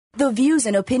The views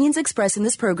and opinions expressed in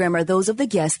this program are those of the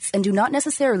guests and do not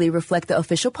necessarily reflect the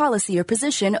official policy or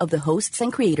position of the hosts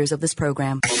and creators of this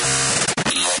program.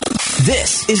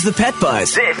 This is the Pet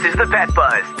Buzz. This is the Pet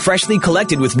Buzz. Freshly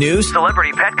collected with news,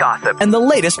 celebrity pet gossip, and the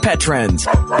latest pet trends.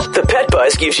 The Pet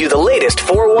Buzz gives you the latest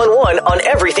 411 on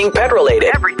everything pet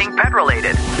related. Everything pet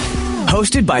related.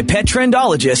 Hosted by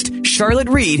Petrendologist Charlotte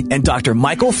Reed and Dr.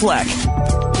 Michael Fleck.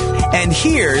 And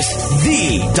here's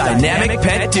the Dynamic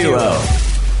Pet Duo.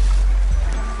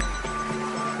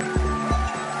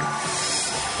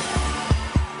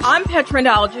 I'm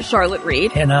Petrendologist Charlotte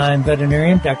Reed. And I'm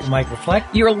veterinarian Dr. Michael Fleck.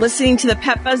 You're listening to the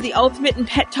Pet Buzz, the ultimate in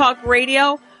pet talk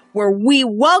radio, where we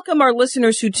welcome our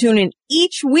listeners who tune in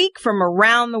each week from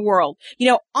around the world. You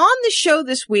know, on the show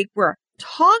this week, we're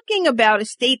talking about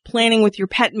estate planning with your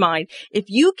pet in mind. If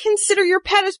you consider your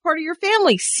pet as part of your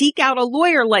family, seek out a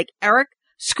lawyer like Erach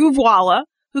Screwvala,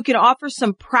 who can offer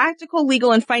some practical,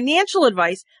 legal, and financial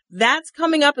advice. That's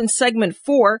coming up in segment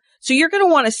 4, so you're going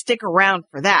to want to stick around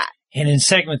for that. And in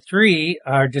segment 3,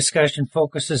 our discussion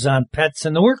focuses on pets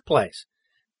in the workplace.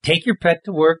 Take Your Pet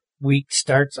to Work week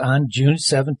starts on June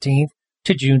 17th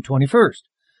to June 21st.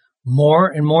 More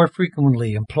and more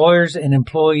frequently, employers and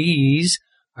employees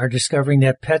are discovering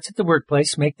that pets at the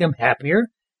workplace make them happier,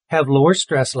 have lower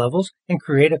stress levels, and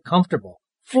create a comfortable,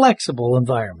 flexible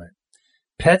environment.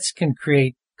 Pets can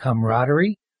create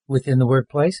camaraderie within the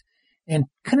workplace and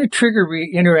kind of trigger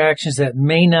interactions that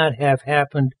may not have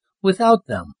happened without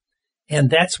them. And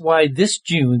that's why this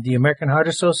June, the American Heart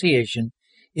Association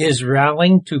is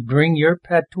rallying to bring your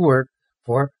pet to work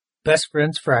for Best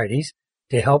Friends Fridays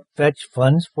to help fetch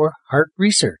funds for heart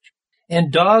research.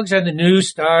 And dogs are the new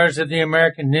stars of the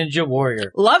American Ninja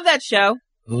Warrior. Love that show.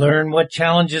 Learn what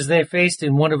challenges they faced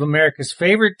in one of America's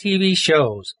favorite TV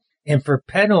shows. And for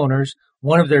pet owners,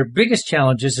 one of their biggest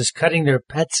challenges is cutting their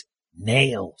pets'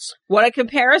 nails. What a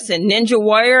comparison. Ninja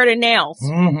Warrior to nails.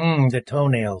 The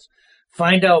toenails.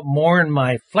 Find out more in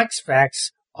my Flex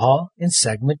Facts, all in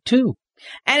segment 2.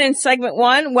 And in segment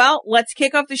 1, well, let's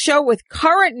kick off the show with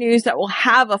current news that will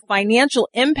have a financial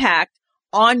impact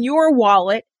on your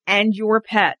wallet and your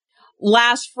pet.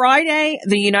 Last Friday,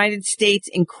 the United States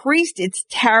increased its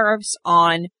tariffs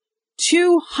on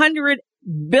 $200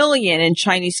 billion in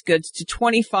Chinese goods to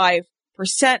 25%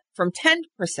 from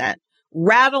 10%.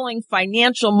 Rattling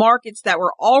financial markets that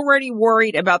were already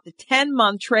worried about the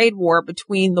 10-month trade war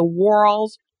between the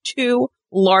world's two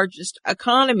largest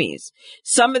economies.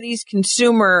 Some of these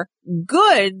consumer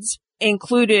goods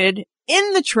included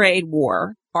in the trade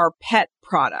war are pet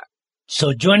products.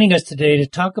 So joining us today to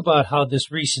talk about how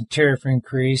this recent tariff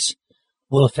increase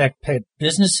will affect pet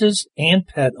businesses and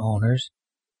pet owners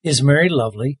is Mary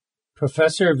Lovely,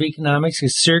 professor of economics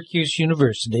at Syracuse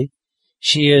University.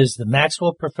 She is the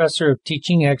Maxwell Professor of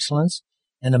Teaching Excellence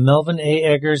and a Melvin A.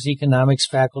 Eggers Economics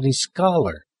Faculty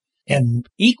Scholar. And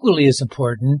equally as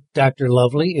important, Dr.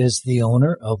 Lovely is the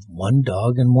owner of One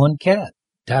Dog and One Cat.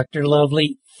 Dr.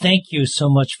 Lovely, thank you so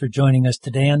much for joining us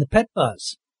today on the Pet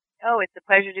Buzz. Oh, it's a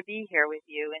pleasure to be here with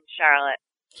you and Charlotte.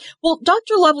 Well,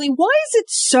 Dr. Lovely, why is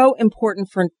it so important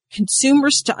for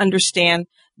consumers to understand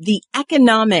the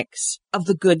economics of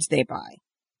the goods they buy?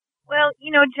 Well,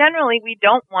 generally we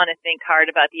don't want to think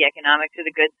hard about the economics of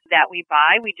the goods that we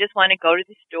buy. We just want to go to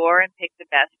the store and pick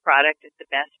the best product at the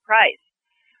best price.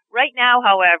 Right now,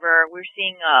 however, we're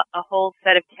seeing a whole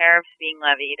set of tariffs being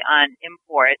levied on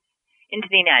imports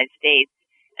into the United States.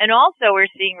 And also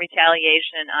we're seeing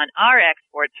retaliation on our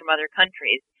exports from other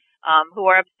countries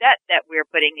who are upset that we're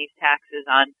putting these taxes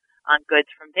on goods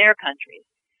from their countries.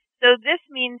 So this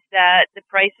means that the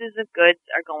prices of goods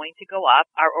are going to go up,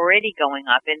 are already going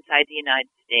up inside the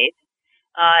United States,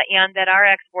 and that our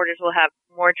exporters will have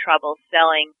more trouble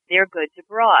selling their goods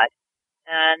abroad.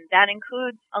 And that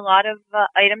includes a lot of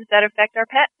items that affect our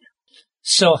pets.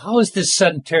 So how is this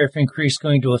sudden tariff increase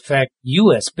going to affect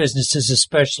U.S. businesses,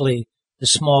 especially the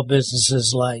small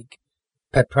businesses like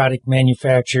pet product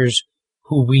manufacturers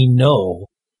who we know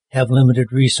have limited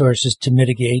resources to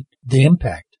mitigate the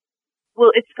impact?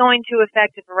 Well, it's going to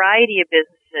affect a variety of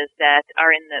businesses that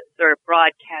are in the sort of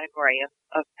broad category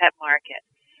of pet market.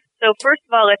 So first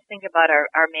of all, let's think about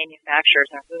our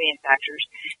manufacturers, our food manufacturers.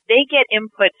 They get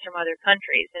inputs from other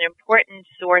countries. An important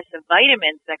source of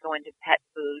vitamins that go into pet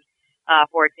food,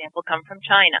 for example, come from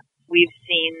China. We've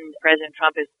seen President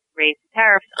Trump has raised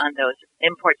tariffs on those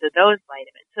imports of those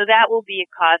vitamins. So that will be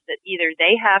a cost that either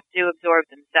they have to absorb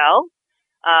themselves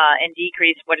and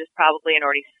decrease what is probably an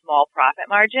already small profit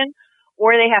margin,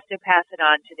 or they have to pass it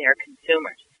on to their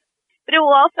consumers. But it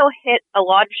will also hit a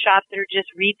lot of shops that are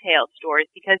just retail stores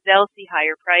because they'll see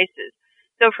higher prices.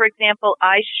 So, for example,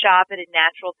 I shop at a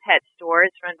natural pet store.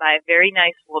 It's run by a very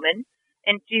nice woman,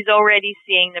 and she's already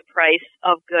seeing the price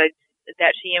of goods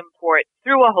that she imports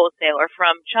through a wholesaler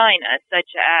from China, such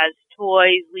as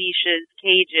toys, leashes,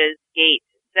 cages, gates,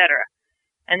 etc.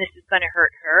 And this is going to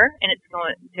hurt her, and it's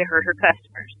going to hurt her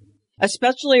customers.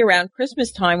 Especially around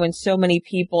Christmas time when so many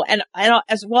people, and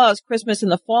as well as Christmas in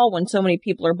the fall when so many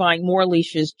people are buying more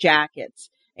leashes, jackets,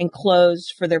 and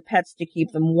clothes for their pets to keep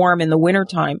them warm in the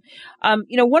wintertime.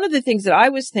 One of the things that I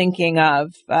was thinking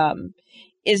of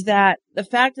is that the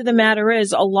fact of the matter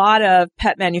is a lot of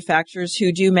pet manufacturers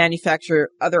who do manufacture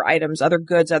other items, other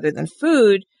goods other than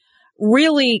food,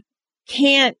 really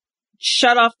can't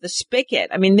shut off the spigot.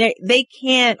 I mean, they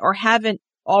can't or haven't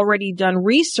already done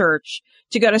research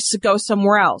to go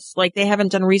somewhere else. Like they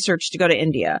haven't done research to go to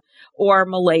India or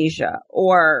Malaysia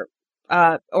or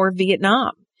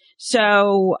Vietnam.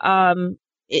 So,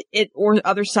 or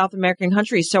other South American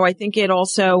countries. So I think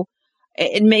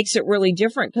it makes it really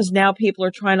different because now people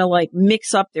are trying to like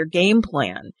mix up their game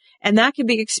plan, and that can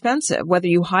be expensive, whether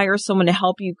you hire someone to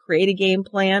help you create a game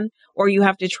plan or you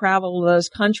have to travel to those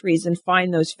countries and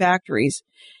find those factories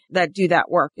that do that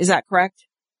work. Is that correct?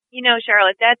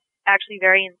 Charlotte, that's actually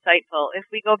very insightful. If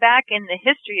we go back in the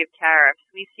history of tariffs,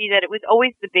 we see that it was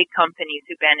always the big companies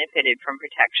who benefited from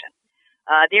protection.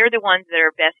 They're the ones that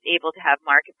are best able to have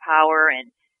market power and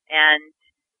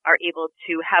are able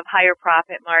to have higher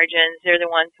profit margins. They're the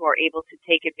ones who are able to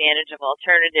take advantage of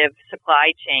alternative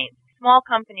supply chains. Small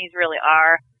companies really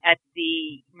are at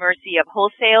the mercy of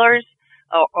wholesalers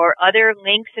or other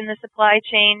links in the supply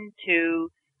chain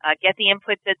to get the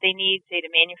inputs that they need, say,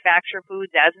 to manufacture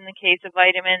foods, as in the case of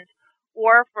vitamins.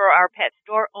 Or for our pet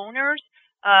store owners,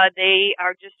 they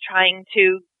are just trying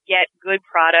to get good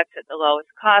products at the lowest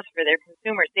cost for their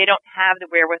consumers. They don't have the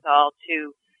wherewithal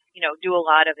to, do a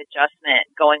lot of adjustment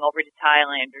going over to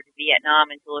Thailand or to Vietnam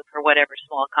and to look for whatever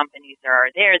small companies there are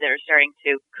that are starting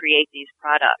to create these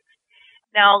products.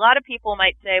 Now, a lot of people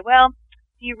might say, well,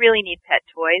 do you really need pet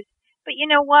toys? But you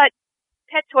know what?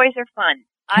 Pet toys are fun.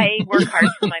 I work hard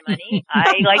for my money.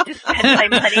 I like to spend my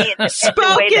money in the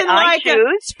way that I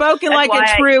choose. Spoken like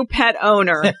a true pet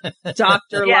owner,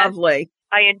 Dr. Yes. Lovely.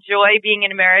 I enjoy being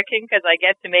an American because I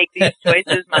get to make these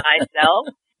choices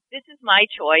myself. This is my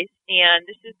choice, and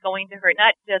this is going to hurt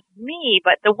not just me,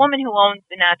 but the woman who owns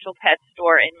the natural pet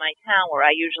store in my town where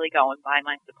I usually go and buy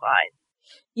my supplies.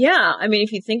 Yeah. I mean,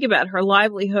 if you think about it, her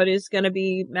livelihood is going to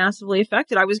be massively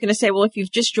affected. I was going to say, well, if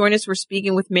you've just joined us, we're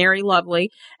speaking with Mary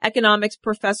Lovely, economics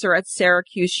professor at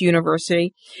Syracuse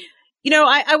University.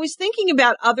 I was thinking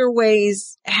about other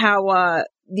ways how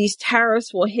these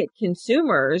tariffs will hit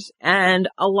consumers, and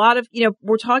a lot of,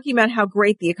 we're talking about how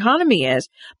great the economy is,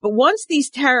 but once these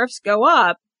tariffs go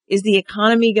up, is the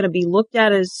economy going to be looked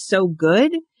at as so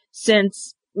good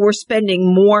since we're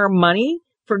spending more money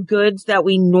for goods that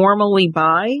we normally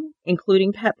buy,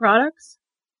 including pet products?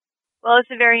 Well,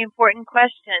 it's a very important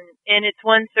question, and it's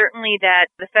one certainly that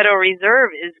the Federal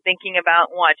Reserve is thinking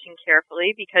about watching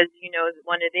carefully because,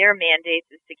 one of their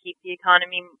mandates is to keep the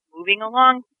economy moving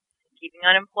along, keeping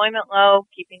unemployment low,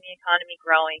 keeping the economy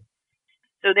growing.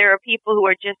 So there are people who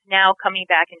are just now coming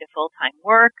back into full-time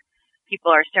work. People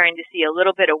are starting to see a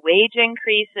little bit of wage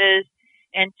increases,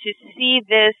 and to see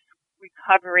this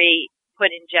recovery put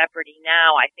in jeopardy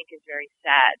now, I think is very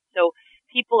sad. So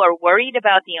people are worried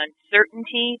about the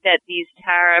uncertainty that these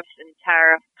tariffs and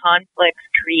tariff conflicts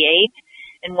create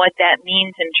and what that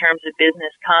means in terms of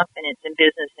business confidence and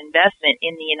business investment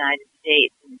in the United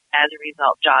States and, as a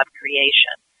result, job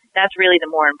creation. That's really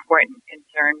the more important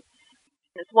concern.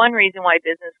 It's one reason why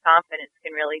business confidence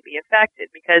can really be affected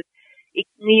because it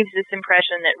leaves this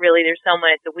impression that really there's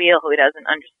someone at the wheel who doesn't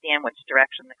understand which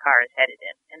direction the car is headed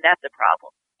in, and that's a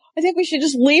problem. I think we should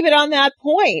just leave it on that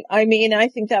point. I mean, I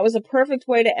think that was a perfect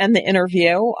way to end the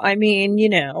interview. I mean,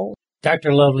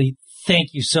 Dr. Lovely,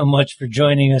 thank you so much for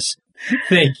joining us.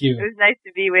 Thank you. It was nice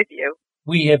to be with you.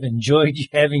 We have enjoyed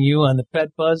having you on the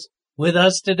Pet Buzz with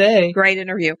us today. Great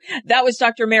interview. That was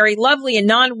Dr. Mary Lovely, a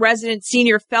non-resident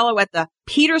senior fellow at the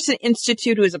Peterson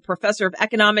Institute, who is a professor of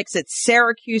economics at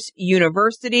Syracuse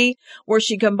University, where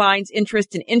she combines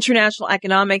interest in international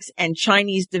economics and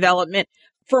Chinese development.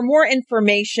 For more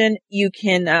information, you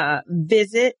can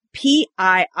visit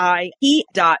PIIE.com.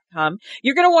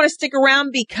 You're going to want to stick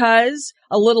around because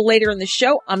a little later in the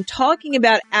show, I'm talking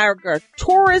about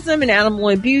agritourism and animal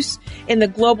abuse in the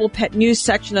Global Pet News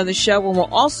section of the show. And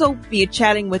we'll also be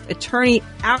chatting with attorney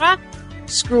Erach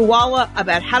Screwvala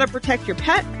about how to protect your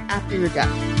pet after you're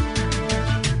done.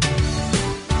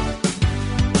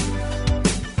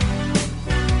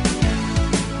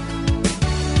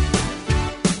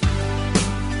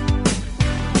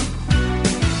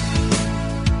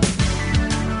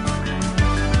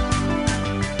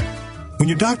 When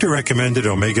your doctor recommended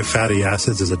omega fatty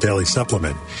acids as a daily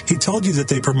supplement, he told you that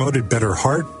they promoted better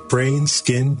heart, brain,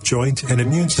 skin, joint, and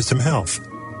immune system health.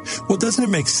 Well, doesn't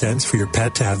it make sense for your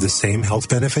pet to have the same health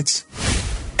benefits?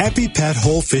 EpiPet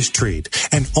Whole Fish Treat,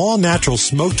 an all-natural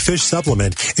smoked fish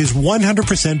supplement, is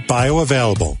 100%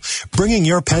 bioavailable, bringing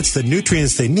your pets the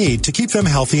nutrients they need to keep them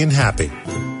healthy and happy.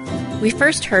 We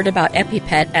first heard about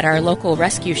EpiPet at our local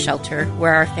rescue shelter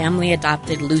where our family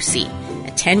adopted Lucy,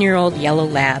 a 10-year-old yellow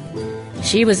lab.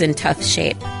 She was in tough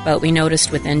shape, but we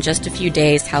noticed within just a few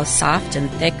days how soft and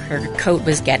thick her coat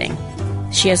was getting.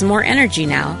 She has more energy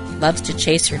now, loves to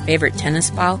chase her favorite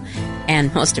tennis ball,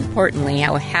 and most importantly,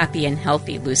 how happy and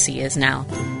healthy Lucy is now.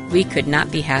 We could not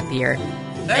be happier.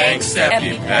 Thanks,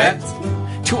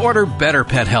 EpiPet. To order better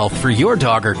pet health for your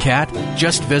dog or cat,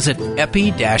 just visit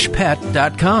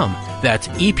epi-pet.com. That's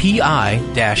epi-pet.com.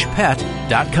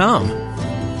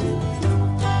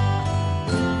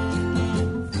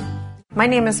 My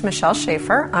name is Michelle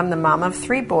Schaefer. I'm the mom of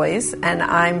 3 boys, and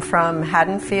I'm from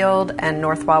Haddonfield and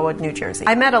North Wildwood, New Jersey.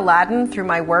 I met Aladdin through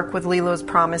my work with Lilo's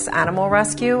Promise Animal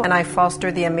Rescue, and I foster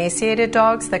the emaciated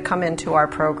dogs that come into our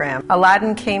program.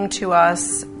 Aladdin came to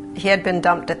us. He had been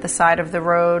dumped at the side of the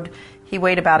road. He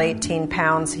weighed about 18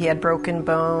 pounds. He had broken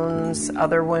bones,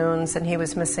 other wounds, and he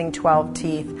was missing 12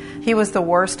 teeth. He was the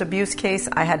worst abuse case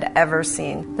I had ever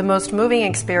seen. The most moving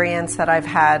experience that I've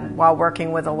had while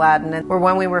working with Aladdin were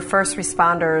when we were first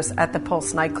responders at the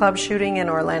Pulse nightclub shooting in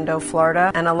Orlando, Florida,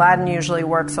 and Aladdin usually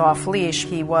works off leash.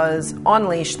 He was on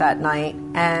leash that night,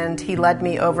 and he led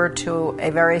me over to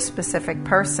a very specific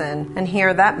person, and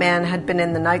here that man had been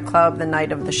in the nightclub the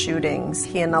night of the shootings.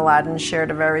 He and Aladdin shared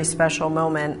a very special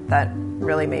moment that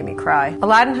really made me cry.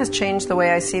 Aladdin has changed the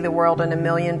way I see the world in a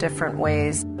million different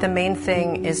ways. The main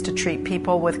thing is to treat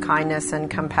people with kindness and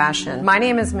compassion. My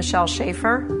name is Michelle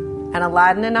Schaefer, and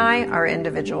Aladdin and I are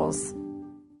individuals.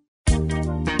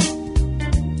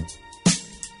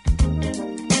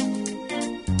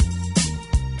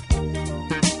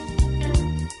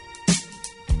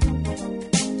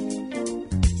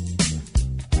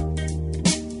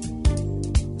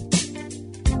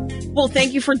 Well,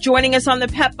 thank you for joining us on the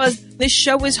Pet Buzz. This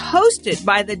show is hosted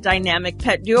by the dynamic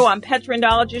pet duo. I'm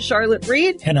Petrendologist Charlotte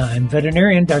Reed. And I'm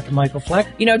veterinarian Dr. Michael Fleck.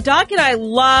 You know, Doc and I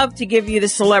love to give you the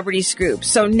celebrity scoop.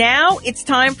 So now it's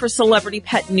time for celebrity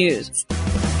pet news.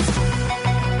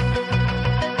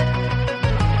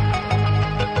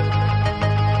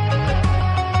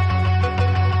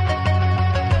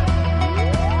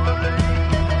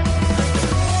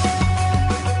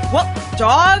 Well,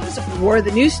 dogs were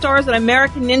the new stars on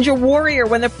American Ninja Warrior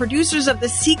when the producers of The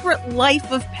Secret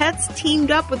Life of Pets teamed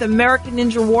up with American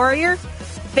Ninja Warrior.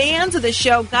 Fans of the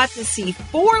show got to see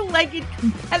 4-legged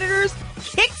competitors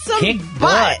kick some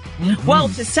butt. Mm-hmm. Well,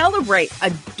 to celebrate,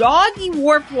 a doggy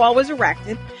warped wall was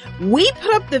erected. We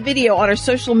put up the video on our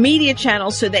social media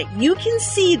channels so that you can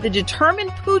see the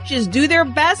determined pooches do their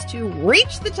best to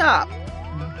reach the top.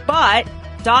 But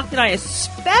Doc and I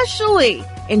especially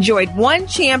enjoyed one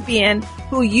champion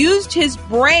who used his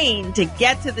brain to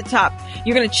get to the top.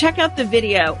 You're going to check out the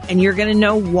video and you're going to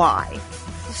know why.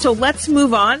 So let's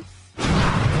move on.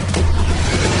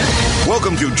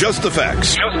 Welcome to Just the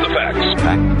Facts. Just the Facts.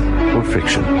 Fact or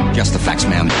fiction? Just the facts,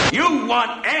 ma'am. You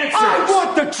want answers. I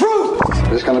want the truth.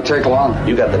 It's going to take long.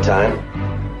 You got the time?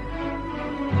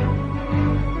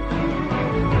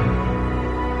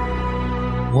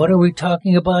 What are we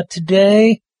talking about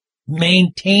today?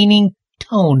 Maintaining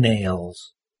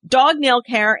toenails. Dog nail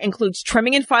care includes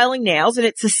trimming and filing nails, and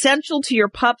it's essential to your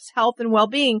pup's health and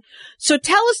well-being. So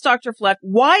tell us, Dr. Fleck,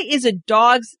 why is a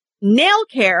dog's nail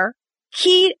care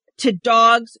key to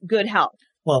dogs' good health?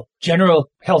 Well,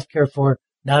 general health care for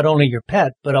not only your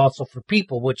pet, but also for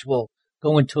people, which we'll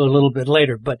go into a little bit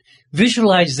later. But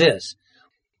visualize this.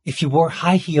 If you wore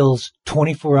high heels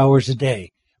 24 hours a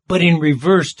day, but in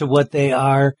reverse to what they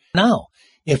are now.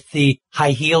 If the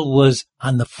high heel was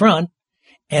on the front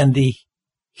and the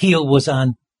heel was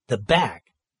on the back,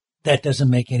 that doesn't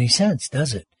make any sense,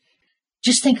 does it?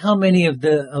 Just think how many of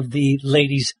the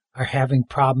ladies are having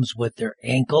problems with their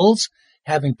ankles,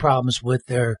 having problems with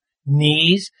their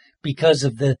knees because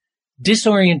of the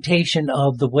disorientation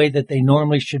of the way that they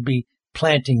normally should be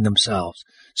planting themselves.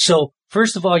 So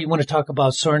first of all, you want to talk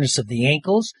about soreness of the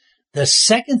ankles. The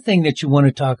second thing that you want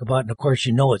to talk about, and of course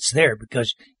you know it's there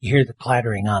because you hear the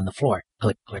clattering on the floor,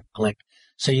 click, click, click.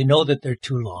 So you know that they're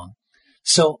too long.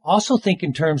 So also think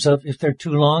in terms of if they're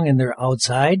too long and they're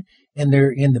outside and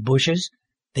they're in the bushes,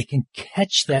 they can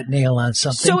catch that nail on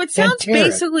something. So it sounds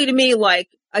basically to me like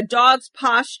a dog's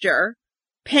posture,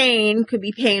 pain could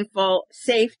be painful,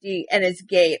 safety, and his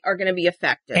gait are going to be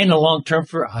affected. And the long term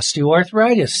for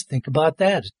osteoarthritis. Think about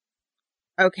that.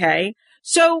 Okay.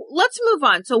 So let's move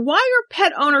on. So why are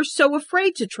pet owners so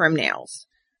afraid to trim nails?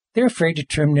 They're afraid to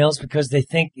trim nails because they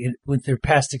think with their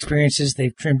past experiences,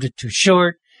 they've trimmed it too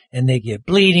short and they get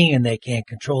bleeding and they can't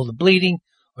control the bleeding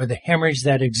or the hemorrhage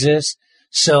that exists.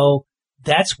 So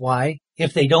that's why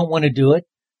if they don't want to do it,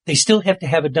 they still have to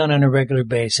have it done on a regular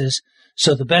basis.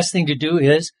 So the best thing to do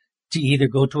is to either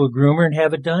go to a groomer and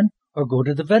have it done or go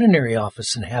to the veterinary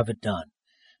office and have it done.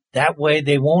 That way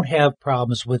they won't have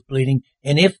problems with bleeding.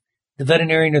 And if the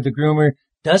veterinarian or the groomer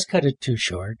does cut it too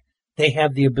short, they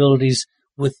have the abilities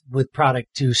with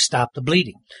product to stop the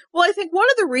bleeding. Well, I think one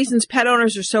of the reasons pet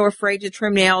owners are so afraid to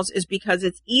trim nails is because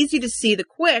it's easy to see the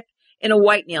quick in a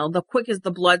white nail. The quick is the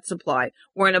blood supply.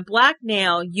 Where in a black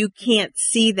nail, you can't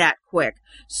see that quick.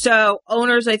 So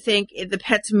owners, I think, if the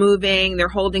pet's moving, they're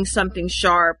holding something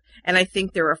sharp, and I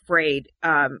think they're afraid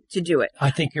to do it.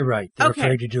 I think you're right. They're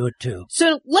afraid to do it too.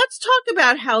 So let's talk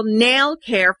about how nail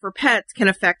care for pets can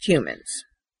affect humans.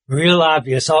 Real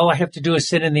obvious. All I have to do is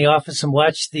sit in the office and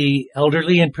watch the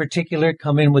elderly in particular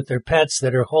come in with their pets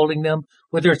that are holding them,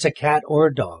 whether it's a cat or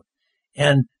a dog.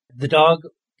 And the dog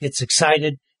gets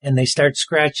excited and they start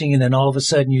scratching, and then all of a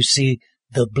sudden you see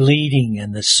the bleeding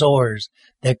and the sores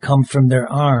that come from their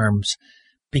arms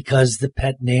because the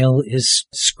pet nail is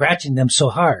scratching them so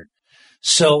hard.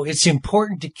 So it's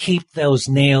important to keep those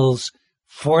nails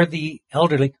for the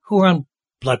elderly who are on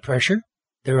blood pressure.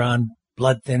 They're on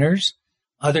blood thinners,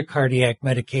 other cardiac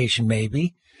medication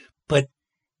maybe, but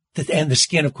and the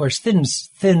skin, of course,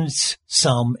 thins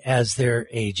some as they're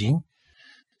aging.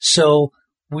 So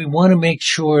we want to make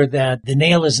sure that the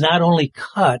nail is not only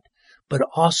cut, but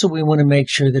also we want to make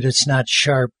sure that it's not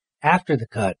sharp after the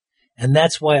cut. And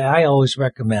that's why I always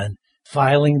recommend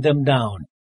filing them down.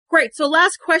 Great. So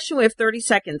last question, we have 30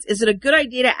 seconds. Is it a good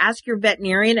idea to ask your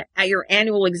veterinarian at your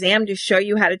annual exam to show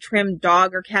you how to trim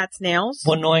dog or cat's nails?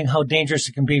 Well, knowing how dangerous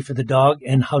it can be for the dog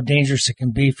and how dangerous it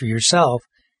can be for yourself,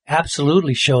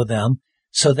 absolutely show them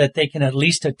so that they can at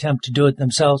least attempt to do it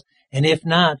themselves. And if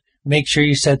not, make sure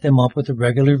you set them up with a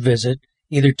regular visit,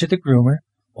 either to the groomer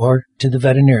or to the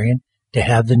veterinarian, to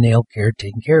have the nail care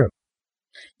taken care of.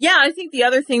 Yeah, I think the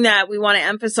other thing that we want to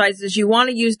emphasize is you want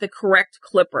to use the correct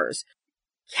clippers.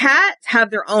 Cats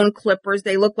have their own clippers.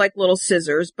 They look like little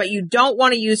scissors, but you don't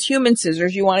want to use human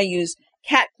scissors. You want to use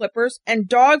cat clippers. And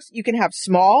dogs, you can have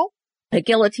small, a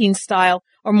guillotine style,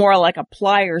 or more like a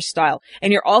pliers style.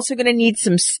 And you're also going to need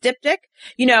some styptic.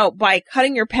 You know, by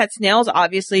cutting your pet's nails,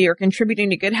 obviously you're contributing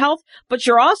to good health, but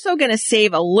you're also going to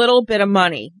save a little bit of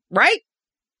money, right?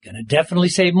 Going to definitely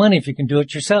save money if you can do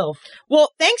it yourself.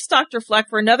 Well, thanks, Dr. Fleck,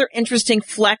 for another interesting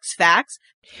Flex Facts.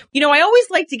 You know, I always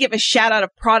like to give a shout out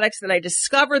of products that I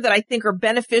discover that I think are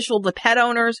beneficial to pet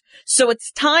owners. So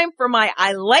it's time for my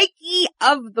I Likey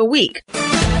of the week.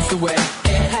 That's the way it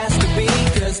has to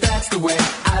be, 'cause that's the way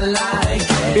I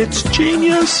like it. It's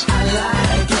genius. I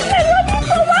like it. I love it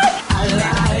so much.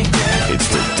 I like it. It's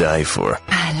to die for.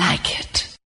 I like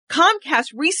it.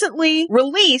 Comcast recently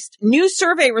released new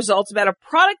survey results about a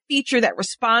product feature that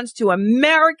responds to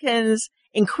Americans'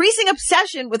 increasing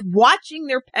obsession with watching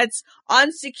their pets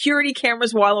on security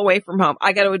cameras while away from home.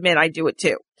 I got to admit, I do it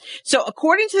too. So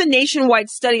according to the nationwide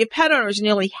study of pet owners,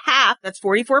 nearly half, that's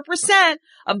 44%,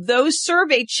 of those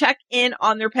surveyed check in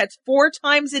on their pets 4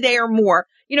 times a day or more.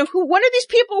 You know, when are these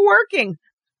people working?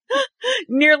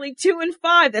 Nearly 2 in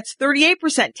 5, that's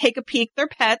 38%, take a peek at their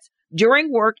pets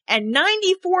during work, and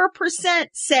 94%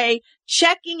 say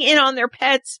checking in on their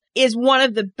pets is one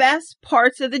of the best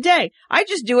parts of the day. I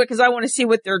just do it because I want to see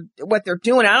what they're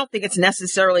doing. I don't think it's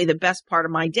necessarily the best part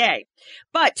of my day.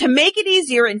 But to make it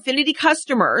easier, Infinity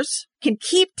customers can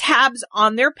keep tabs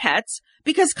on their pets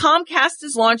because Comcast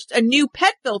has launched a new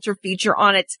pet filter feature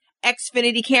on its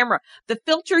Xfinity camera. The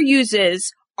filter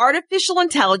uses artificial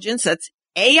intelligence, that's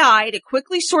AI, to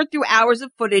quickly sort through hours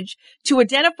of footage to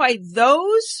identify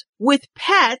those with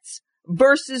pets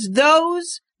versus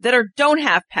those that don't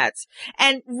have pets.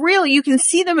 And really, you can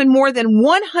see them in more than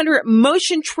 100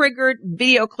 motion-triggered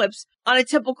video clips on a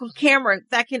typical camera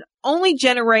that can only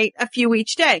generate a few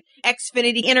each day.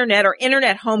 Xfinity Internet or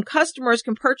Internet Home customers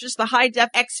can purchase the high-def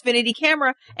Xfinity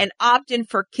camera and opt in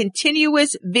for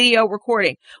continuous video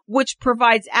recording, which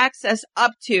provides access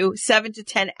up to 7 to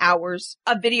 10 hours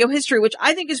of video history, which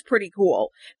I think is pretty cool.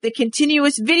 The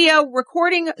continuous video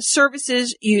recording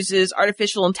services uses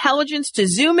artificial intelligence to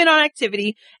zoom in on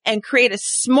activity and create a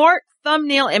smart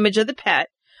thumbnail image of the pet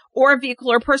or a vehicle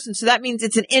or person. So that means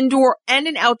it's an indoor and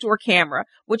an outdoor camera,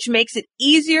 which makes it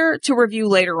easier to review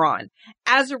later on.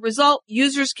 As a result,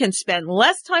 users can spend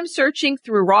less time searching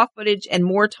through raw footage and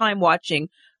more time watching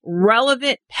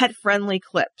relevant pet-friendly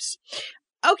clips.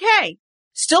 Okay,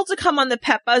 Still to come on the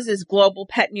Pet Buzz is global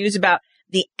pet news about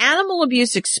the animal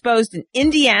abuse exposed in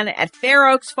Indiana at Fair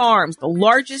Oaks Farms, the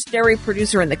largest dairy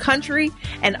producer in the country.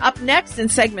 And up next in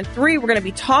segment 3, we're going to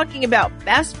be talking about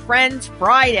Best Friends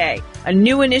Friday, a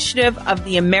new initiative of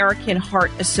the American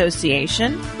Heart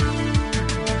Association.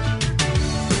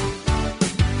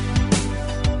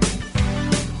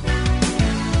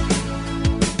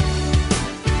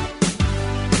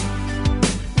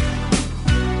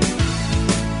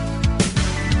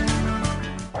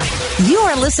 You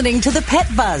are listening to the Pet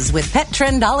Buzz with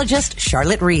Petrendologist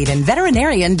Charlotte Reed and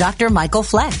veterinarian Dr. Michael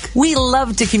Fleck. We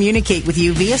love to communicate with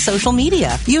you via social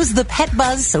media. Use the Pet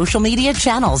Buzz social media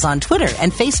channels on Twitter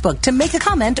and Facebook to make a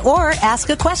comment or ask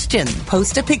a question.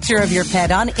 Post a picture of your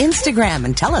pet on Instagram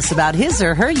and tell us about his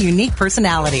or her unique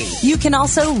personality. You can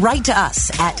also write to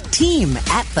us at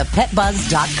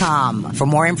team@thepetbuzz.com. For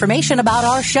more information about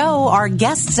our show, our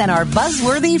guests, and our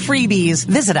buzzworthy freebies,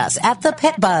 visit us at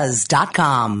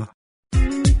thepetbuzz.com.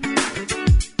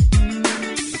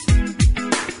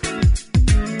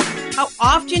 How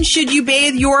often should you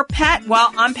bathe your pet?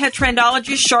 Well, I'm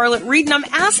Petrendologist Charlotte Reed, and I'm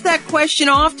asked that question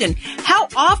often. How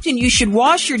often you should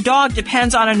wash your dog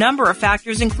depends on a number of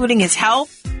factors, including his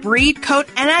health, breed, coat,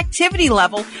 and activity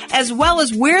level, as well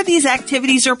as where these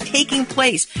activities are taking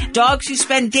place. Dogs who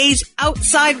spend days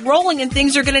outside rolling in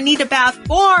things are going to need a bath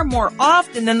far more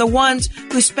often than the ones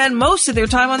who spend most of their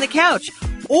time on the couch.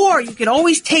 Or you can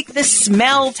always take the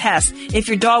smell test. If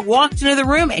your dog walked into the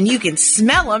room and you can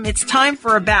smell him, it's time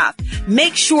for a bath.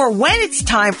 Make sure when it's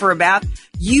time for a bath,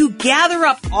 you gather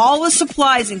up all the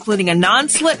supplies, including a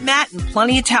non-slip mat and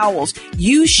plenty of towels.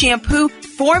 Use shampoo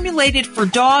formulated for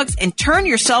dogs and turn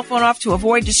your cell phone off to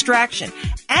avoid distraction.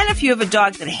 And if you have a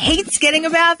dog that hates getting a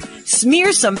bath,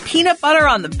 smear some peanut butter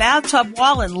on the bathtub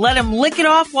wall and let him lick it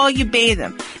off while you bathe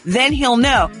him. Then he'll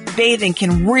know bathing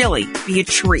can really be a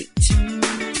treat.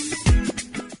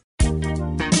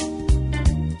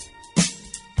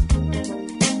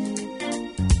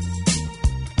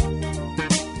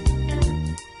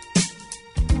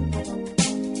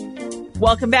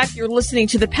 Welcome back. You're listening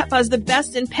to the Pet Buzz, the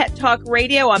best in pet talk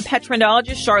radio. I'm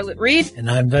Petrendologist Charlotte Reed. And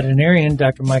I'm veterinarian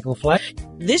Dr. Michael Fleck.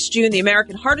 This June, the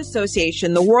American Heart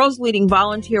Association, the world's leading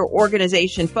volunteer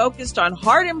organization focused on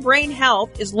heart and brain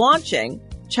health, is launching,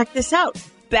 check this out,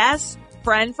 Best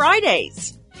Friend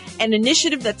Fridays, an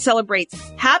initiative that celebrates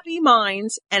happy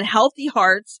minds and healthy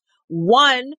hearts,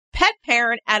 one pet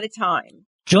parent at a time.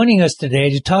 Joining us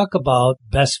today to talk about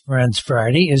Best Friends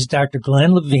Friday is Dr.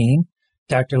 Glenn Levine.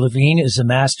 Dr. Levine is a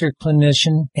master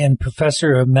clinician and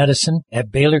professor of medicine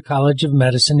at Baylor College of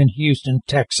Medicine in Houston,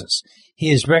 Texas.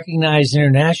 He is recognized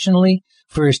internationally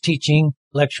for his teaching,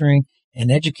 lecturing, and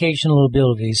educational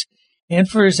abilities, and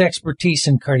for his expertise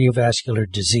in cardiovascular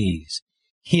disease.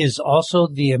 He is also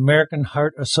the American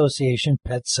Heart Association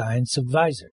Pet Science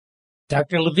Advisor.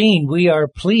 Dr. Levine, we are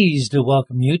pleased to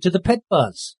welcome you to the Pet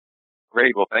Buzz.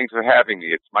 Great. Well, thanks for having me.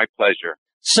 It's my pleasure.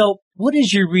 So, what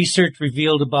has your research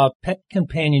revealed about pet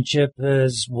companionship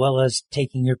as well as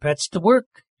taking your pets to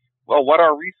work? Well, what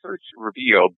our research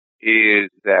revealed is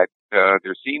that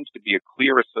there seems to be a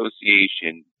clear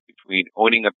association between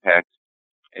owning a pet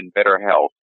and better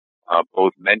health,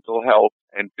 both mental health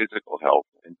and physical health,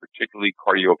 and particularly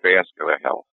cardiovascular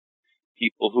health.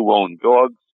 People who own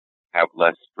dogs have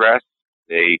less stress.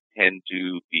 They tend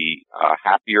to be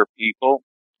happier people.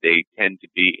 They tend to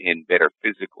be in better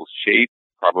physical shape,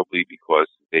 probably because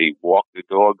they walk the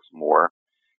dogs more,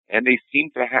 and they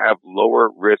seem to have lower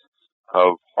risks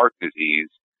of heart disease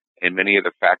and many of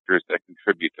the factors that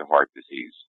contribute to heart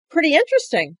disease. Pretty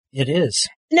interesting. It is.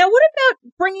 Now, what about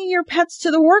bringing your pets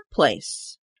to the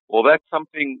workplace? Well, that's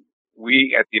something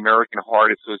we at the American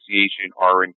Heart Association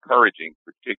are encouraging,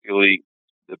 particularly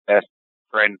the Best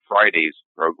Friend Fridays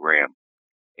program.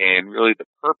 And really the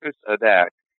purpose of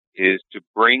that is to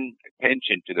bring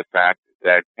attention to the fact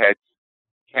that pets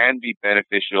can be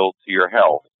beneficial to your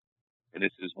health. And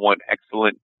this is one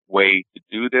excellent way to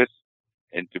do this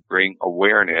and to bring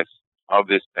awareness of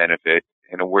this benefit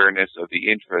and awareness of the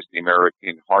interest the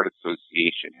American Heart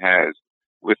Association has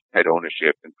with pet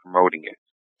ownership and promoting it.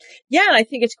 Yeah, and I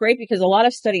think it's great because a lot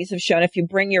of studies have shown if you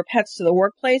bring your pets to the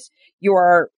workplace, you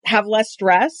have less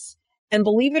stress. And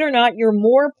believe it or not, you're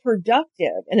more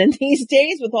productive. And in these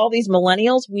days, with all these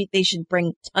millennials, they should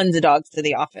bring tons of dogs to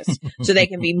the office so they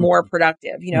can be more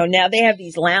productive. You know, now they have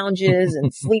these lounges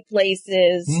and sleep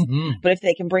places, but if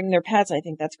they can bring their pets, I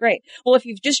think that's great. Well, if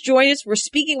you've just joined us, we're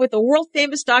speaking with the world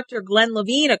famous Dr. Glenn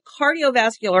Levine, a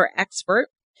cardiovascular expert.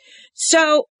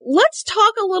 So let's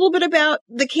talk a little bit about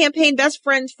the campaign Best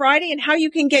Friends Friday and how you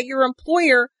can get your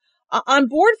employer on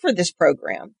board for this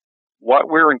program. what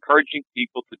we're encouraging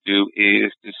people to do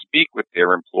is to speak with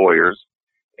their employers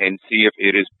and see if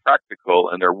it is practical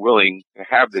and they're willing to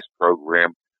have this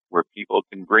program where people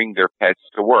can bring their pets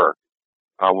to work.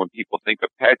 When people think of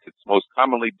pets, it's most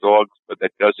commonly dogs, but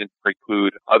that doesn't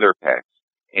preclude other pets.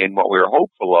 And what we're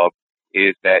hopeful of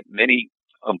is that many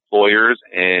employers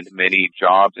and many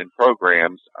jobs and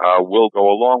programs will go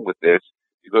along with this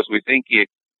because we think it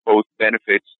both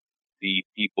benefits the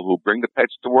people who bring the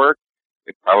pets to work.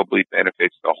 It probably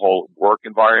benefits the whole work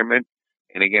environment.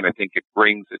 And again, I think it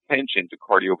brings attention to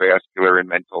cardiovascular and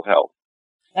mental health.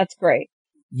 That's great.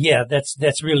 Yeah,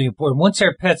 that's really important. Once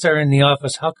our pets are in the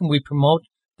office, how can we promote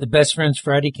the Best Friends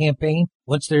Friday campaign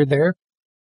once they're there?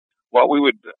 What we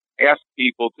would ask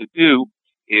people to do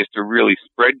is to really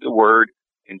spread the word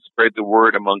and spread the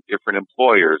word among different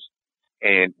employers.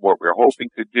 And what we're hoping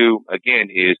to do, again,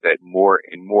 is that more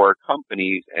and more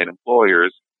companies and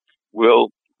employers will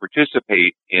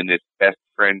participate in this Best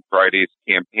Friend Fridays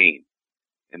campaign.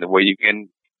 And the way you can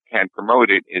promote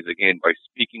it is, again, by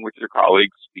speaking with your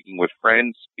colleagues, speaking with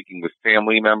friends, speaking with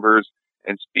family members,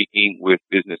 and speaking with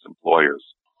business employers.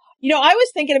 You know, I was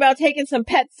thinking about taking some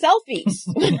pet selfies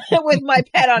with my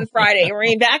pet on Friday. I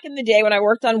mean, back in the day when I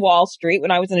worked on Wall Street, when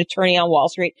I was an attorney on Wall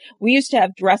Street, we used to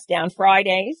have dress down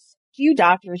Fridays. You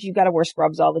doctors, you've got to wear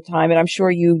scrubs all the time. And I'm sure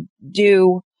you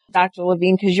do, Dr.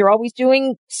 Levine, because you're always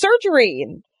doing surgery.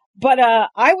 But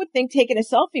I would think taking a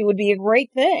selfie would be a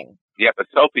great thing. Yeah, a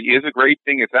selfie is a great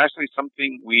thing. It's actually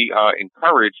something we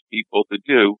encourage people to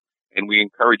do, and we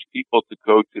encourage people to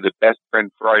go to the Best Friend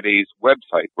Fridays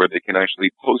website where they can actually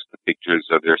post the pictures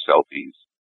of their selfies.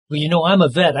 Well, you know, I'm a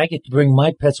vet. I get to bring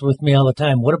my pets with me all the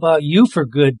time. What about you for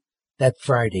good that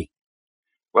Friday?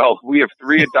 Well, we have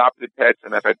 3 adopted pets,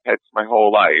 and I've had pets my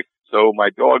whole life. So my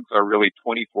dogs are really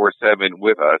 24/7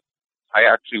 with us. I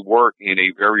actually work in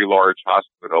a very large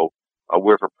hospital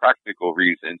where for practical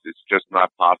reasons, it's just not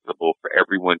possible for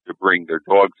everyone to bring their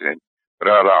dogs in. But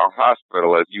at our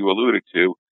hospital, as you alluded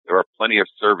to, there are plenty of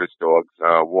service dogs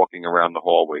walking around the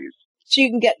hallways. So you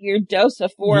can get your dose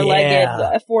of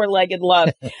four-legged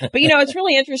love. But, you know, it's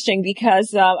really interesting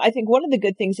because I think one of the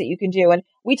good things that you can do, and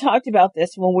we talked about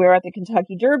this when we were at the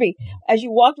Kentucky Derby, as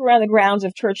you walked around the grounds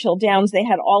of Churchill Downs, they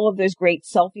had all of those great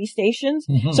selfie stations.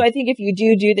 Mm-hmm. So I think if you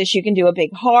do this, you can do a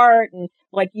big heart, and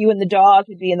like you and the dog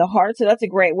could be in the heart. So that's a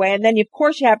great way. And then, of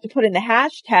course, you have to put in the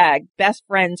hashtag Best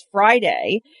Friends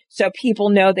Friday so people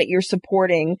know that you're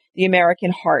supporting the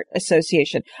American Heart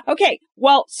Association. Okay,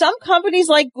 well, some companies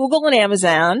like Google and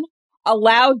Amazon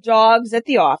allow dogs at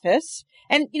the office.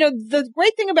 And, you know, the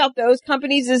great thing about those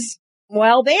companies is,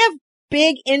 well, they have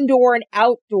big indoor and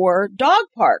outdoor dog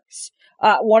parks.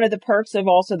 One of the perks of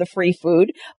also the free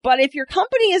food. But if your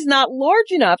company is not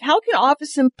large enough, how can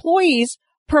office employees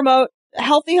promote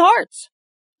healthy hearts?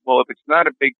 Well, if it's not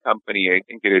a big company, I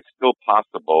think it is still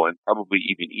possible and probably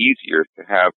even easier to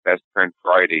have Best Friend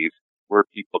Fridays where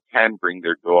people can bring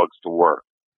their dogs to work.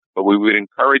 But we would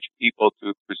encourage people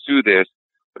to pursue this,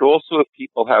 but also if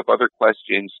people have other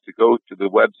questions, to go to the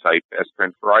website, Best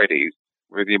Friend Fridays,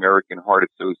 where the American Heart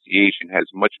Association has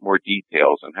much more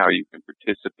details on how you can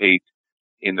participate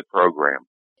in the program.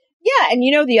 Yeah, and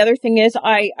you know, the other thing is,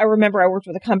 I remember I worked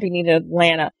with a company in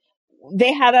Atlanta.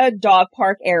 They had a dog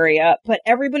park area, but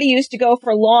everybody used to go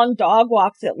for long dog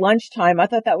walks at lunchtime. I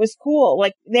thought that was cool.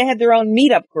 Like, they had their own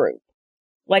meetup group,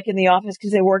 like in the office,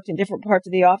 because they worked in different parts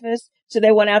of the office. So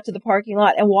they went out to the parking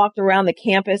lot and walked around the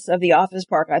campus of the office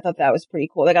park. I thought that was pretty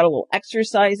cool. They got a little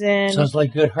exercise in. Sounds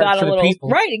like good heart for the people.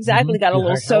 Right, exactly. Mm-hmm. Got a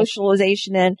little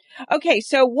socialization in. Okay,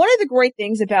 so one of the great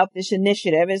things about this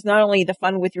initiative is not only the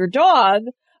fun with your dog,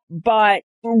 but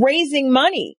raising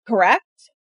money, correct?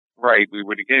 Right. We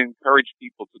would again encourage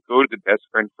people to go to the Best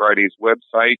Friend Fridays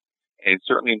website and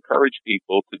certainly encourage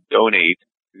people to donate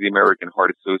to the American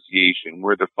Heart Association,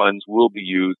 where the funds will be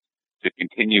used to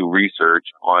continue research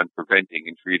on preventing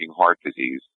and treating heart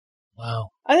disease. Wow.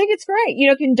 I think it's great. You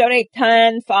know, you can donate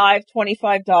 $10, $5,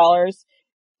 $25.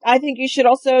 I think you should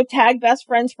also tag Best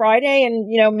Friends Friday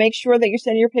and, you know, make sure that you're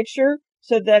sending your picture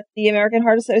so that the American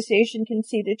Heart Association can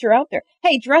see that you're out there.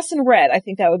 Hey, dress in red. I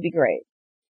think that would be great.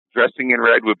 Dressing in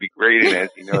red would be great, and as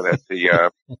you know, that's a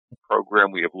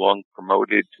program we have long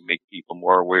promoted to make people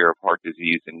more aware of heart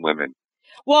disease in women.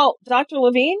 Well, Dr.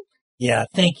 Levine? Yeah,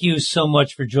 thank you so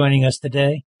much for joining us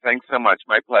today. Thanks so much.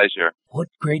 My pleasure. What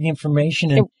great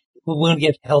information, and we're going to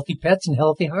get healthy pets and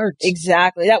healthy hearts.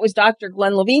 Exactly. That was Dr.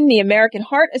 Glenn Levine, the American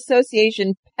Heart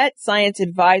Association Pet Science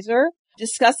Advisor,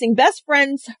 discussing Best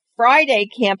Friends Friday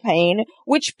campaign,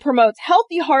 which promotes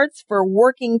healthy hearts for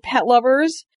working pet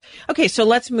lovers. Okay, so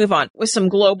let's move on with some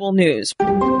global news.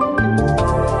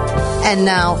 And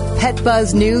now, Pet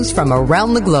Buzz news from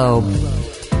around the globe.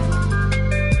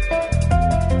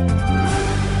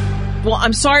 Well,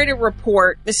 I'm sorry to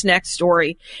report this next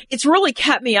story. It's really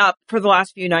kept me up for the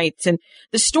last few nights. And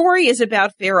the story is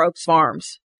about Fair Oaks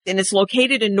Farms. And it's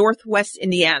located in Northwest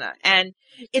Indiana. And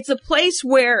it's a place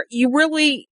where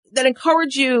that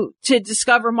encourage you to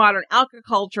discover modern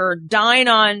agriculture, dine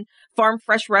on farm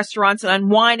fresh restaurants, and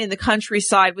unwind in the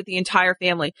countryside with the entire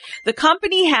family. The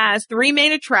company has 3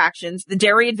 main attractions: the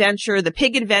Dairy Adventure, the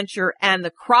Pig Adventure, and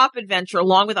the Crop Adventure,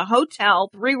 along with a hotel,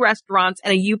 3 restaurants,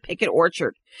 and a U-Picket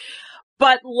orchard.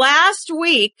 But last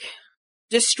week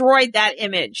destroyed that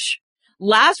image.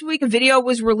 Last week, a video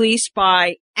was released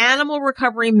by Animal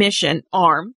Recovery Mission,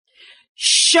 ARM,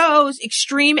 shows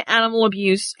extreme animal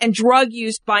abuse and drug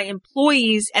use by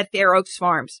employees at Fair Oaks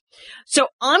Farms. So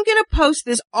I'm going to post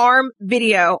this ARM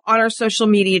video on our social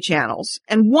media channels.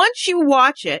 And once you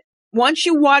watch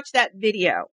that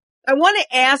video, I want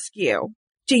to ask you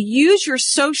to use your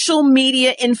social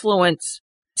media influence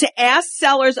to ask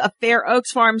sellers of Fair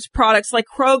Oaks Farms products like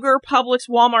Kroger, Publix,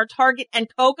 Walmart, Target, and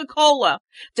Coca-Cola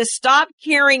to stop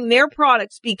carrying their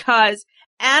products, because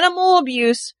animal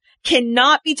abuse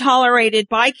cannot be tolerated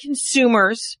by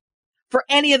consumers for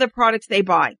any of the products they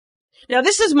buy. Now,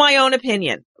 this is my own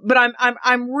opinion, but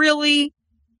I'm really,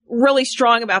 really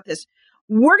strong about this.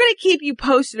 We're going to keep you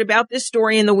posted about this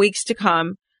story in the weeks to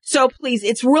come. So please,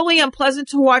 it's really unpleasant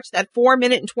to watch that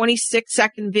 4-minute and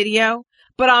 26-second video,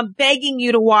 but I'm begging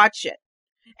you to watch it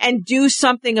and do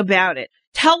something about it.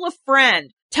 Tell a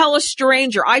friend. Tell a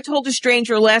stranger. I told a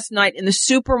stranger last night in the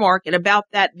supermarket about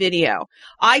that video.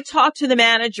 I talked to the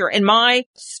manager in my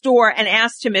store and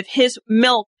asked him if his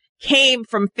milk came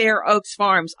from Fair Oaks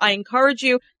Farms. I encourage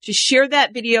you to share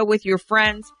that video with your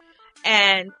friends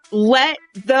and let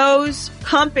those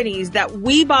companies that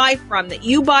we buy from, that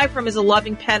you buy from as a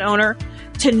loving pet owner,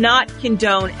 to not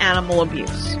condone animal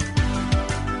abuse.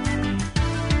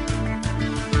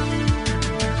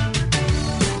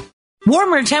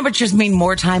 Warmer temperatures mean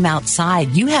more time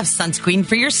outside. You have sunscreen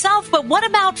for yourself, but what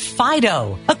about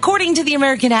Fido? According to the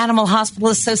American Animal Hospital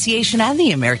Association and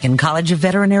the American College of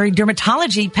Veterinary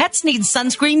Dermatology, pets need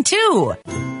sunscreen too.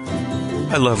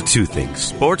 I love 2 things,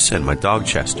 sports and my dog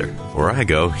Chester. Where I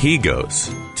go, he goes.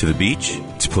 To the beach,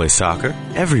 to play soccer,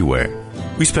 everywhere.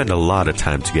 We spend a lot of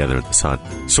time together in the sun,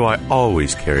 so I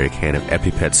always carry a can of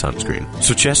EpiPet sunscreen,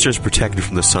 so Chester is protected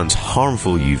from the sun's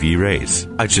harmful UV rays.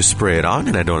 I just spray it on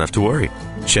and I don't have to worry.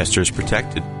 Chester is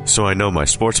protected, so I know my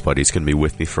sports buddies can be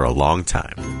with me for a long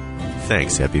time.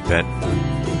 Thanks, EpiPet.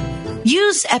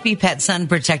 Use EpiPet Sun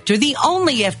Protector, the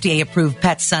only FDA-approved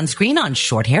pet sunscreen on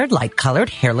short-haired, light-colored,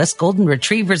 hairless golden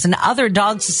retrievers and other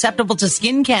dogs susceptible to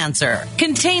skin cancer.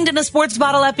 Contained in a sports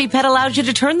bottle, EpiPet allows you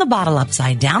to turn the bottle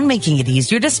upside down, making it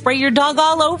easier to spray your dog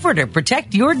all over to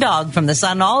protect your dog from the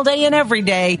sun all day and every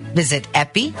day. Visit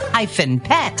epi-pet.com.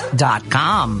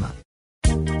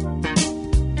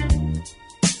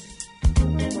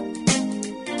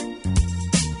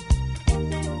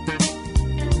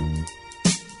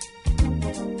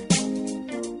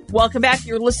 Welcome back.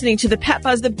 You're listening to the Pet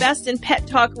Buzz, the best in pet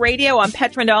talk radio. I'm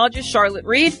Petrendologist Charlotte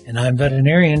Reed. And I'm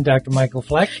veterinarian Dr. Michael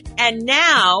Fleck. And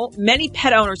now, many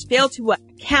pet owners fail to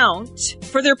account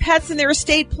for their pets in their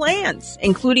estate plans.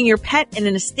 Including your pet in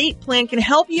an estate plan can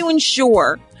help you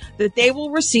ensure that they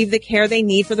will receive the care they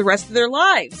need for the rest of their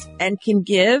lives and can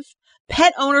give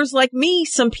pet owners like me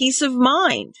some peace of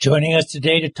mind. Joining us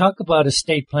today to talk about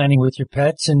estate planning with your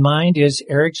pets in mind is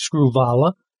Erach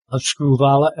Screwvala of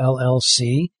Screwvala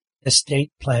LLC,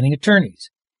 estate planning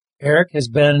attorneys. Erach has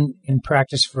been in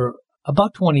practice for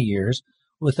about 20 years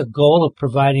with a goal of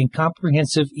providing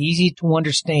comprehensive,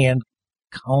 easy-to-understand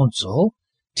counsel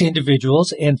to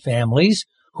individuals and families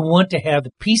who want to have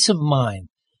the peace of mind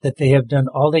that they have done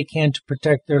all they can to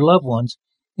protect their loved ones,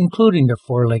 including their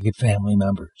 4-legged family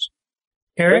members.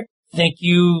 Erach, thank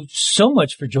you so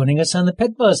much for joining us on the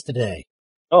Pet Buzz today.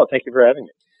 Oh, thank you for having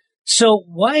me. So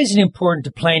why is it important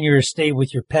to plan your estate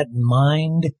with your pet in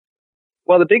mind?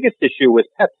 Well, the biggest issue with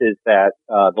pets is that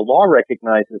the law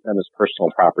recognizes them as personal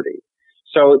property.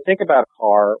 So think about a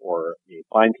car or a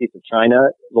fine piece of china.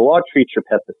 The law treats your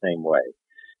pet the same way.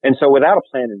 And so without a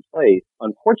plan in place,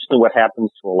 unfortunately what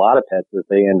happens to a lot of pets is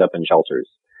they end up in shelters.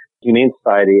 Humane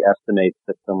Society estimates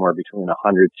that somewhere between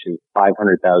 100 to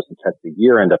 500,000 pets a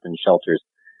year end up in shelters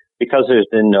because there's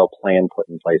been no plan put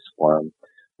in place for them.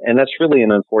 And that's really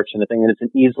an unfortunate thing, and it's an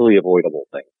easily avoidable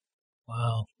thing.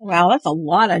 Wow,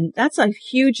 that's a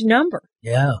huge number.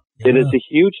 Yeah. It is a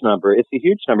huge number. It's a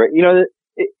huge number. You know,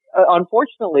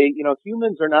 unfortunately,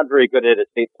 humans are not very good at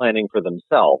estate planning for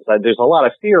themselves. There's a lot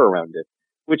of fear around it,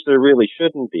 which there really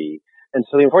shouldn't be. And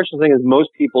so the unfortunate thing is most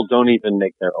people don't even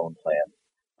make their own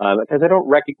plans because they don't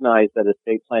recognize that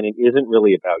estate planning isn't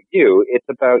really about you. It's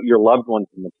about your loved ones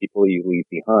and the people you leave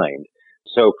behind.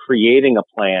 So creating a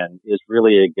plan is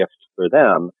really a gift for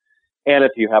them. And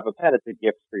if you have a pet, it's a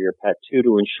gift for your pet too,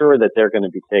 to ensure that they're going to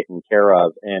be taken care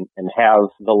of and have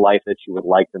the life that you would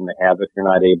like them to have if you're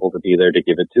not able to be there to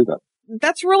give it to them.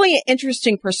 That's really an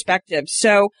interesting perspective.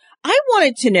 So I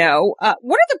wanted to know,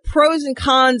 what are the pros and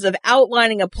cons of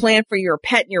outlining a plan for your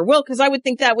pet in your will? Because I would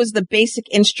think that was the basic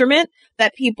instrument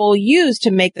that people use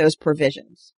to make those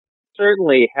provisions.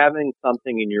 Certainly having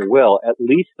something in your will at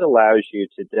least allows you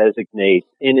to designate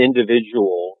an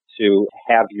individual to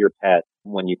have your pet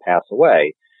when you pass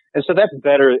away. And so that's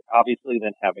better, obviously,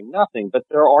 than having nothing, but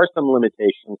there are some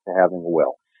limitations to having a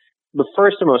will. The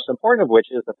first and most important of which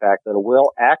is the fact that a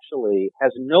will actually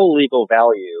has no legal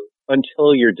value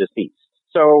until you're deceased.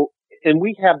 So, and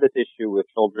we have this issue with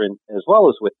children as well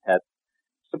as with pets.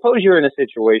 Suppose you're in a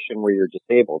situation where you're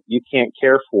disabled. You can't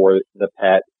care for the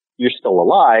pet. You're still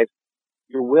alive.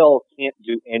 Your will can't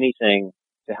do anything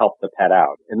to help the pet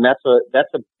out. And that's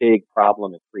a big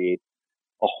problem. It creates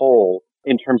a hole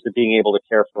in terms of being able to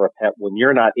care for a pet when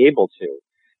you're not able to.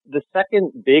 The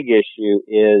second big issue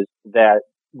is that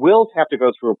wills have to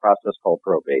go through a process called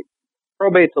probate.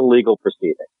 Probate's a legal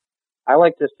proceeding. I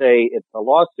like to say it's a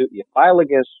lawsuit you file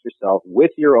against yourself with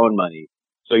your own money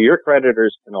so your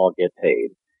creditors can all get paid.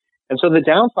 And so the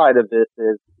downside of this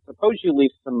is, suppose you leave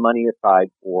some money aside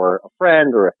for a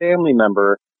friend or a family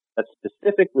member that's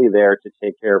specifically there to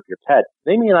take care of your pet.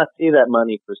 They may not see that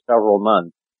money for several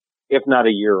months, if not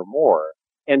a year or more.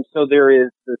 And so there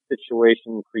is the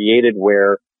situation created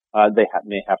where they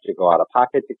may have to go out of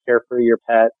pocket to care for your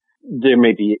pet. There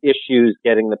may be issues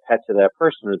getting the pet to that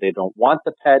person, or they don't want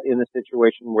the pet in a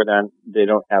situation where then they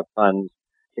don't have funds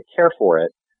to care for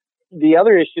it. The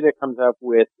other issue that comes up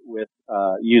with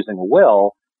using a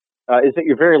will is that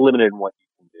you're very limited in what you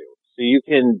can do. So you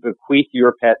can bequeath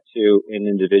your pet to an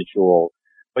individual,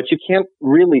 but you can't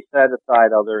really set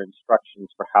aside other instructions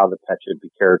for how the pet should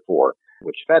be cared for,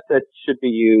 which vet that should be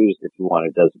used, if you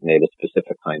want to designate a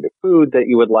specific kind of food that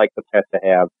you would like the pet to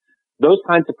have. Those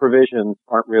kinds of provisions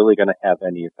aren't really going to have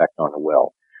any effect on a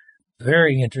will.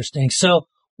 Very interesting. So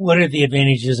what are the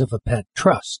advantages of a pet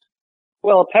trust?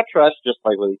 Well, a pet trust, just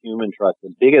like with a human trust,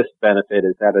 the biggest benefit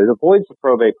is that it avoids the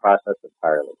probate process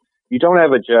entirely. You don't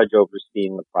have a judge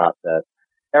overseeing the process.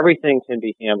 Everything can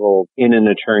be handled in an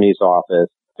attorney's office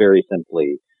very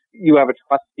simply. You have a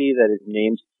trustee that is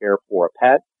named to care for a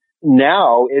pet.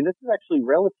 Now, and this is actually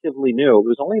relatively new, it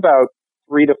was only about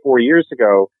 3 to 4 years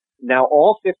ago, now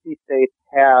all 50 states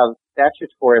have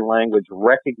statutory language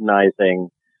recognizing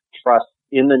trust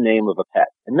in the name of a pet.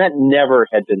 And that never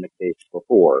had been the case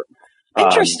before.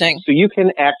 Interesting. So you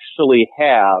can actually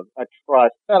have a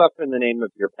trust set up in the name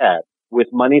of your pet with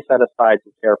money set aside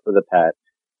to care for the pet,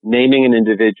 naming an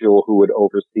individual who would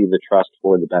oversee the trust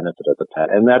for the benefit of the pet.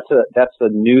 And that's a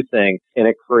new thing, and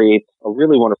it creates a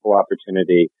really wonderful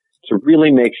opportunity to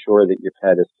really make sure that your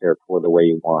pet is cared for the way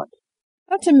you want.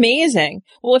 That's amazing.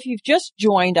 Well, if you've just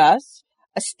joined us,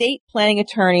 estate planning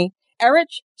attorney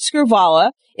Erach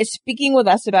Screwvala is speaking with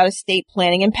us about estate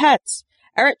planning and pets.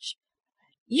 Erach,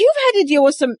 you've had to deal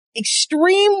with some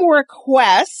extreme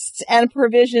requests and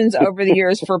provisions over the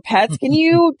years for pets. Can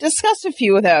you discuss a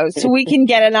few of those so we can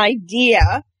get an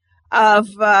idea of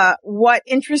what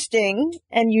interesting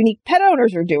and unique pet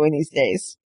owners are doing these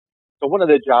days? So one of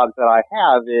the jobs that I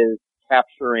have is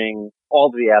capturing all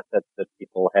of the assets that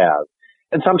people have.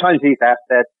 And sometimes these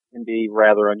assets can be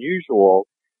rather unusual,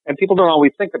 and people don't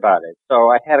always think about it. So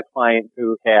I had a client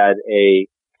who had a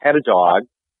dog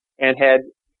and had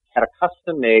a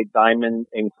custom-made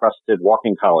diamond-encrusted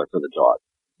walking collar for the dog.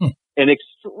 An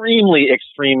extremely,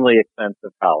 extremely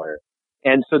expensive collar.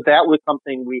 And so that was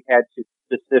something we had to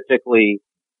specifically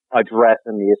address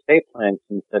in the estate plan,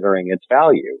 considering its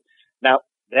value. Now,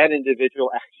 that individual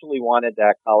actually wanted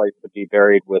that collar to be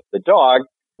buried with the dog,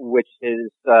 which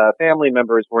his family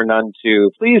members were none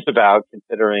too pleased about,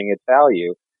 considering its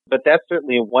value. But that's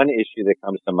certainly one issue that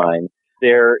comes to mind.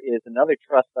 There is another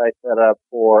trust I set up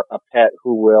for a pet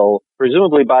who will,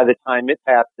 presumably by the time it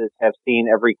passes, have seen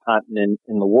every continent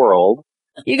in the world.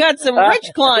 You got some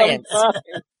rich clients.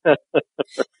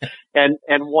 And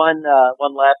one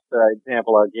last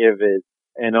example I'll give is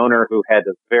an owner who had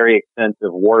a very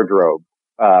extensive wardrobe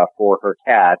for her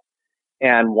cat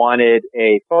and wanted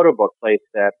a photo book placed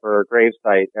at her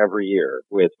gravesite every year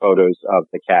with photos of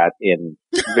the cat in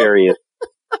various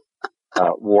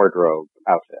wardrobe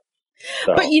outfits.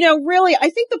 So. But, really, I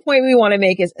think the point we want to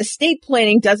make is estate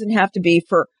planning doesn't have to be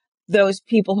for those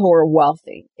people who are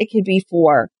wealthy. It could be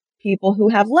for people who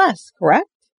have less, correct?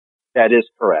 That is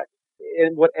correct.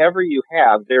 In whatever you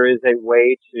have, there is a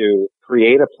way to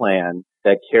create a plan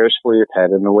that cares for your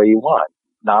pet in the way you want.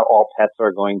 Not all pets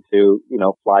are going to,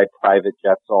 fly private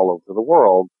jets all over the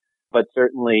world, but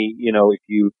certainly, if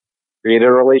you create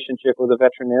a relationship with a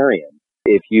veterinarian,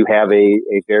 if you have a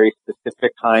very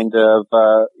specific kind of,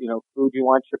 food you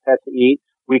want your pet to eat,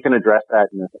 we can address that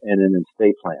in an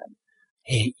estate plan.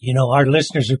 Hey, our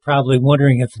listeners are probably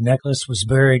wondering if the necklace was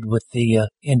buried with the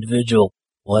individual.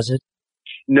 Was it?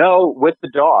 No, with the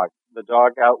dog. The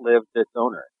dog outlived its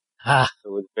owner. So it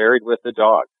was buried with the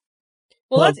dog.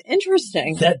 Well, that's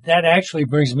interesting. That actually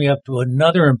brings me up to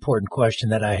another important question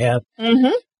that I have.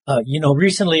 Mm-hmm.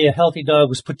 Recently a healthy dog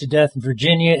was put to death in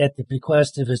Virginia at the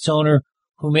bequest of its owner,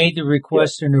 who made the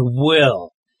request in her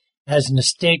will. As an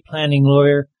estate planning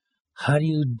lawyer, how do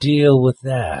you deal with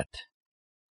that?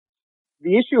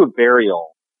 The issue of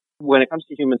burial, when it comes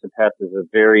to humans and pets, is a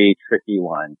very tricky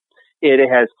one. It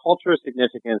has cultural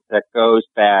significance that goes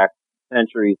back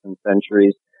centuries and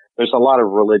centuries. There's a lot of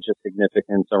religious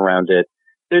significance around it.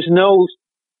 There's no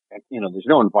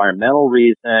environmental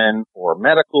reason or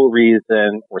medical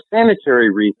reason or sanitary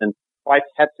reason why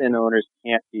pets and owners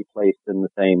can't be placed in the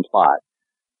same plot.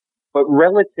 But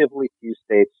relatively few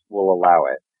states will allow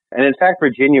it. And in fact,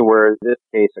 Virginia, where this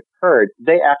case occurred,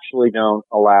 they actually don't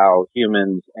allow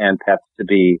humans and pets to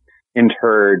be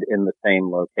interred in the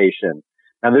same location.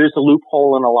 Now, there's a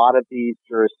loophole in a lot of these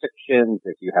jurisdictions.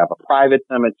 If you have a private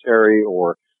cemetery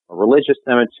or a religious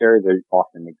cemetery, they're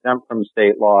often exempt from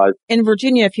state laws. In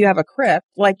Virginia, if you have a crypt,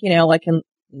 like in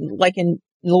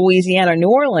Louisiana, New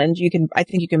Orleans, I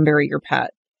think you can bury your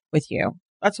pet with you.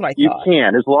 That's what I thought. You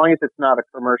can, as long as it's not a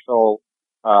commercial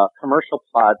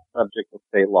plot subject to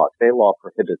state law. State law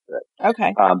prohibits it.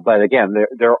 Okay. But again,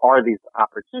 there are these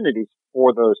opportunities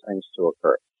for those things to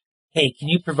occur. Hey, can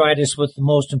you provide us with the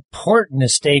most important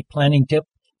estate planning tip?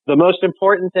 The most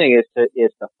important thing is to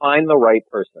find the right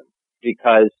person,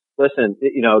 because listen,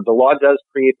 the law does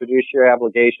create fiduciary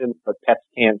obligations, but pets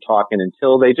can't talk, and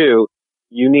until they do,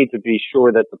 you need to be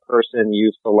sure that the person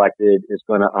you've selected is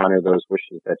going to honor those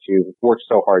wishes that you've worked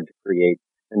so hard to create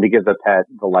and to give the pet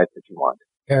the life that you want.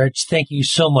 Erach, thank you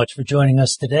so much for joining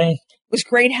us today. It was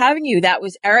great having you. That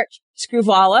was Erach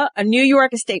Screwvala, a New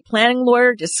York estate planning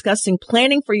lawyer, discussing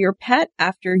planning for your pet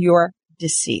after you're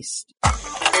deceased.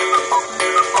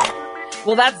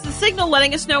 Well, that's the signal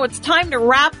letting us know it's time to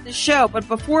wrap the show. But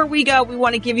before we go, we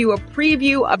want to give you a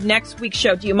preview of next week's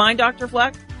show. Do you mind, Dr.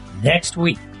 Fleck? Next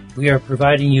week, we are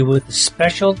providing you with a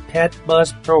special Pet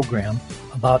Buzz program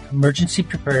about emergency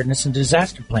preparedness and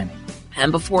disaster planning.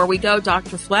 And before we go,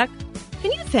 Dr. Fleck,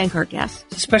 can you thank our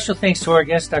guests? Special thanks to our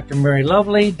guests, Dr. Mary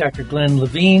Lovely, Dr. Glenn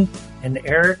Levine, and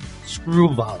Erach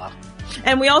Screwvala.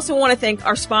 And we also want to thank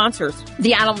our sponsors,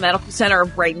 the Animal Medical Center of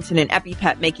Bradenton and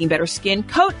EpiPet, making better skin,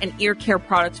 coat, and ear care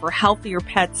products for healthier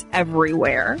pets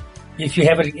everywhere. If you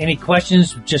have any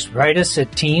questions, just write us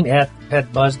at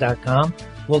team@petbuzz.com.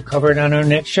 We'll cover it on our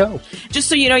next show. Just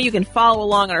so you know, you can follow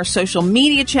along on our social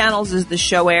media channels as the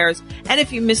show airs. And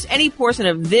if you missed any portion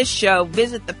of this show,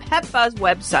 visit the Pet Buzz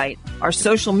website, our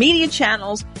social media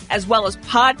channels, as well as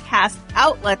podcast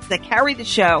outlets that carry the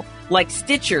show, like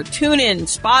Stitcher, TuneIn,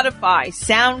 Spotify,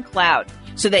 SoundCloud,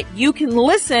 so that you can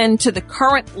listen to the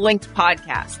current linked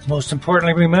podcast. Most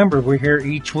importantly, remember, we're here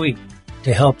each week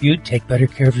to help you take better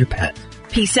care of your pet.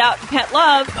 Peace out, pet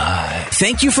love.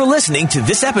 Thank you for listening to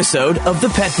this episode of The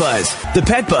Pet Buzz. The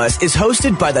Pet Buzz is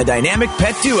hosted by the dynamic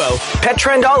pet duo,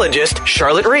 Petrendologist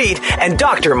Charlotte Reed and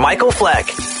Dr. Michael Fleck.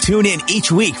 Tune in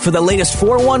each week for the latest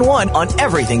 411 on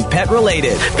everything pet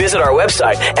related. Visit our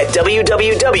website at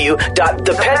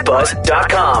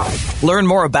www.thepetbuzz.com. Learn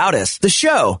more about us, the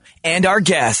show, and our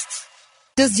guests.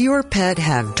 Does your pet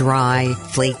have dry,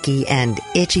 flaky, and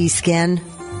itchy skin?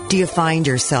 Do you find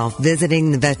yourself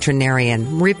visiting the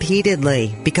veterinarian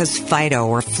repeatedly because Fido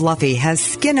or Fluffy has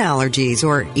skin allergies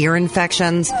or ear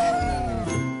infections? I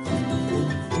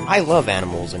love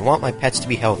animals and want my pets to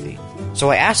be healthy.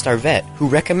 So I asked our vet, who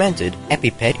recommended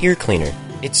EpiPet Ear Cleaner.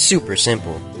 It's super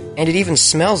simple, and it even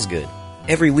smells good.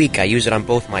 Every week I use it on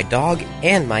both my dog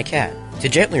and my cat to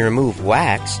gently remove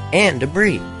wax and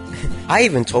debris. I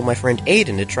even told my friend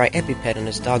Aiden to try EpiPet on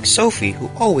his dog Sophie,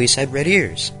 who always had red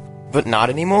ears. But not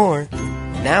anymore.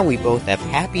 Now we both have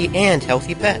happy and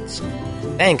healthy pets.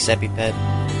 Thanks, EpiPet.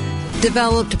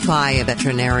 Developed by a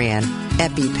veterinarian,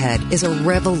 EpiPet is a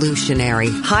revolutionary,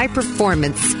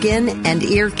 high-performance skin and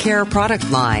ear care product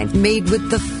line made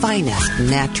with the finest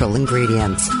natural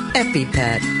ingredients.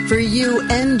 EpiPet, for you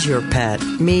and your pet,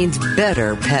 means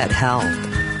better pet health.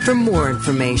 For more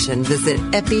information, visit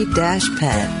epi-pet.com.